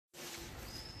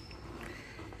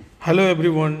Hello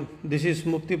everyone, this is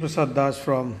Mukti Prasad Das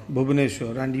from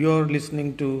Bhubaneswar and you are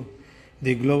listening to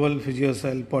the Global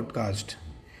PhysioCell podcast,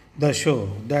 the show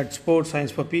that sports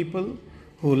science for people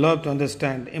who love to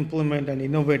understand, implement and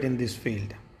innovate in this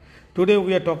field. Today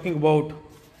we are talking about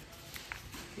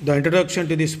the introduction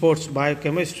to the sports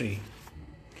biochemistry.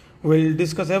 We'll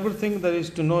discuss everything there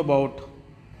is to know about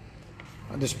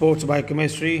the sports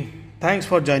biochemistry. Thanks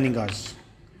for joining us.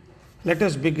 Let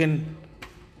us begin.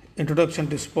 Introduction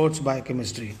to Sports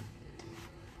Biochemistry.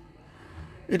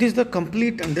 It is the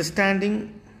complete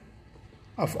understanding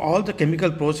of all the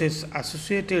chemical processes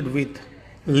associated with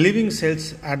living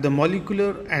cells at the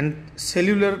molecular and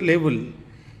cellular level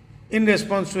in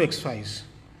response to exercise.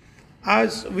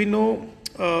 As we know,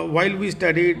 while we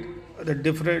studied the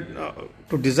different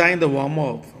to design the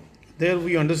warm-up, there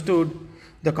we understood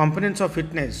the components of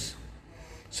fitness.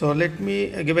 So let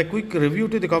me give a quick review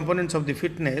to the components of the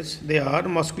fitness. They are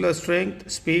muscular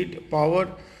strength, speed, power,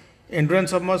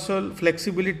 endurance of muscle,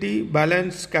 flexibility,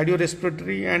 balance,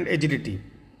 cardiorespiratory and agility.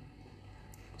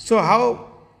 So how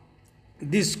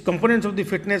these components of the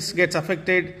fitness gets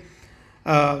affected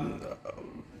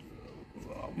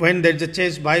when there is a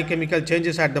change, biochemical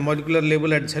changes at the molecular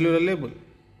level and cellular level.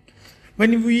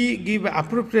 When we give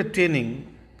appropriate training,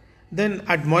 then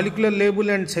at molecular level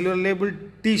and cellular level,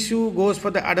 tissue goes for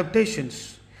the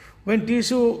adaptations. When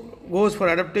tissue goes for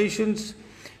adaptations,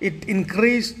 it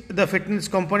increases the fitness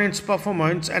components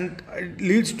performance and it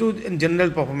leads to general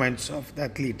performance of the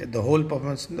athlete, the whole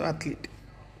performance of the athlete.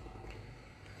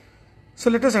 So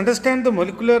let us understand the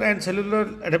molecular and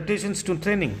cellular adaptations to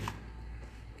training.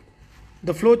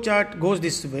 The flow chart goes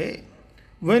this way.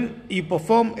 When you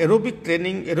perform aerobic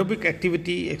training, aerobic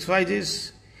activity,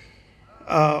 exercises,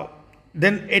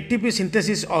 then ATP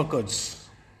synthesis occurs.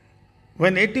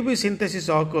 When ATP synthesis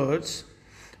occurs,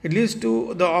 it leads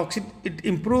to it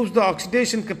improves the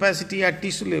oxidation capacity at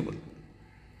tissue level.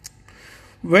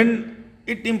 When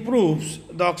it improves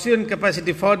the oxidation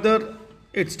capacity further,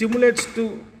 it stimulates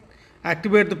to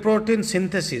activate the protein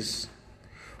synthesis.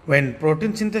 When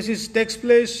protein synthesis takes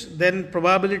place, then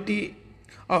probability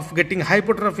of getting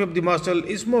hypertrophy of the muscle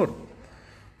is more.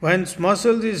 When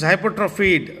muscle is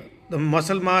hypertrophied, the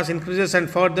muscle mass increases and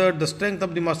further the strength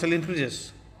of the muscle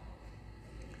increases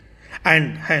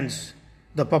and hence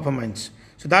the performance.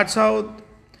 So that's how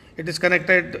it is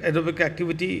connected, aerobic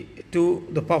activity to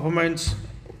the performance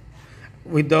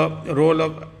with the role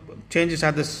of changes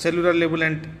at the cellular level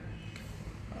and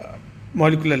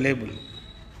molecular level.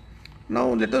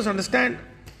 Now let us understand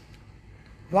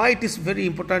why it is very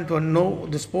important to know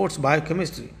the sports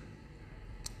biochemistry.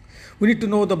 We need to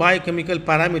know the biochemical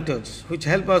parameters which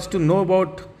help us to know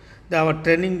about our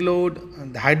training load,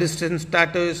 the hydration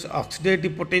status,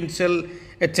 oxidative potential,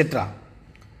 etc.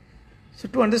 So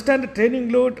to understand the training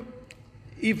load,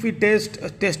 if we test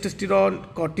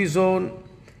testosterone, cortisone,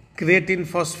 creatine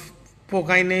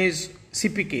phosphokinase,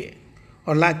 CPK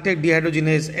or lactate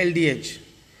dehydrogenase, LDH.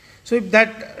 So if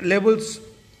that levels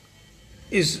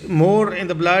is more in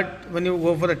the blood when you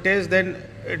go for a test, then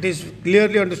it is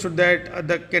clearly understood that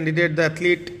the candidate, the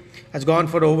athlete has gone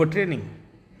for overtraining.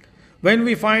 When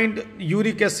we find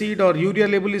uric acid or urea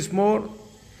level is more,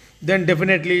 then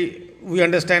definitely we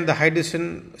understand the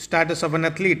hydration status of an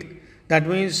athlete. That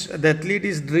means the athlete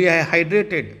is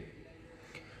dehydrated.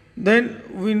 Then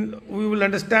we will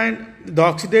understand the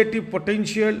oxidative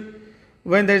potential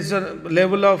when there is a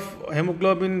level of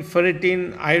hemoglobin,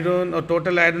 ferritin, iron or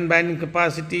total iron binding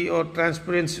capacity or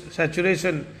transferrin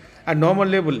saturation at normal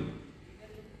level.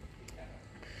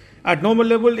 At normal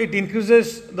level, it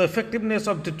increases the effectiveness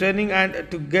of the training and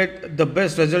to get the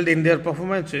best result in their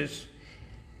performances.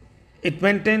 It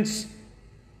maintains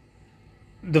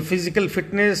the physical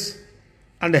fitness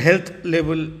and the health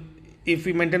level if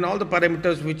we maintain all the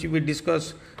parameters which we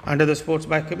discuss under the sports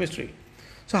biochemistry.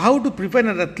 So how to prepare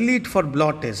an athlete for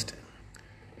blood test?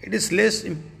 It is less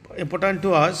important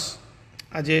to us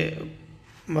as a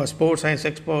sports science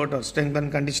expert or strength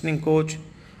and conditioning coach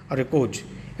or a coach.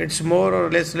 It's more or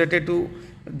less related to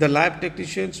the lab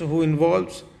technicians who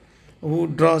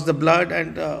draws the blood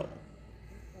and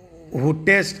who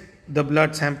test the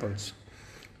blood samples.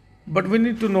 But we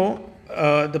need to know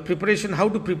the preparation, how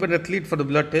to prepare an athlete for the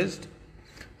blood test.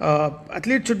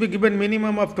 Athlete should be given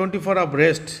minimum of 24 hours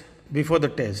rest before the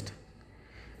test.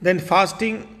 Then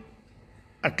fasting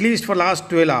at least for last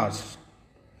 12 hours.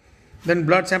 Then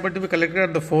blood sample to be collected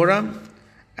at the forearm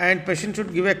and patient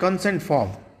should give a consent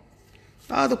form.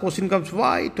 Now the question comes,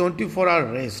 why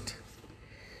 24-hour rest?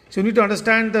 So you need to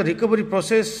understand the recovery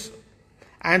process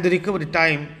and the recovery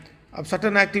time of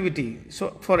certain activity.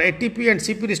 So for ATP and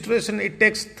CP restoration, it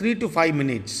takes 3 to 5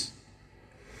 minutes.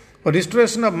 For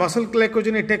restoration of muscle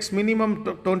glycogen, it takes minimum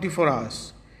 24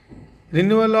 hours.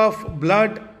 Renewal of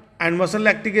blood and muscle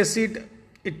lactic acid,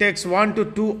 it takes 1 to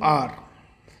 2 hours.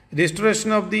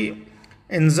 Restoration of the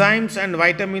enzymes and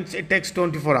vitamins, it takes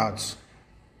 24 hours.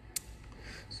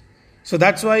 So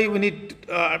that's why we need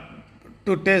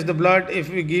to test the blood if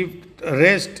we give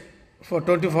rest for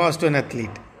 24 hours to an athlete.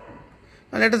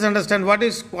 Now let us understand what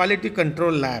is quality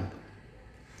control lab.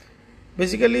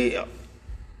 Basically,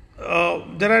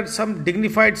 there are some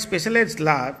dignified specialized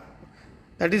lab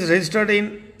that is registered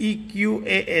in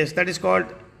EQAS, that is called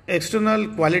External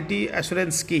Quality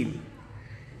Assurance Scheme.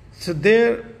 So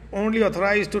they're only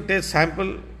authorized to test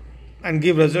sample and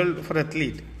give result for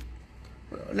athlete.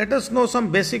 Let us know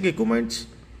some basic equipments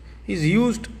is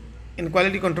used in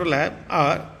quality control lab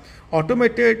are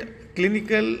automated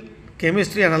clinical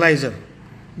chemistry analyzer.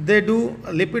 They do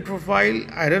lipid profile,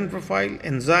 iron profile,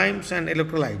 enzymes and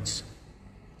electrolytes.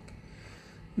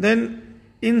 Then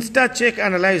InstaCheck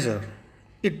analyzer,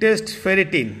 it tests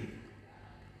ferritin.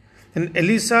 Then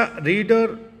ELISA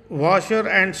reader, washer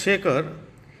and shaker,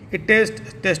 it tests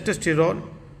testosterone,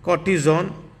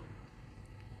 cortisone,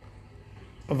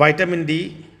 vitamin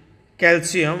D,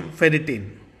 calcium,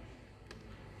 ferritin.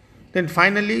 Then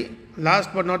finally,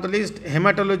 last but not the least,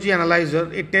 hematology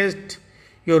analyzer, it tests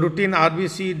your routine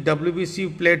RBC,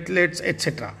 WBC, platelets,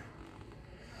 etc.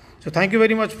 So thank you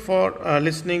very much for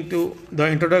listening to the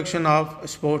introduction of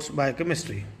sports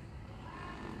biochemistry.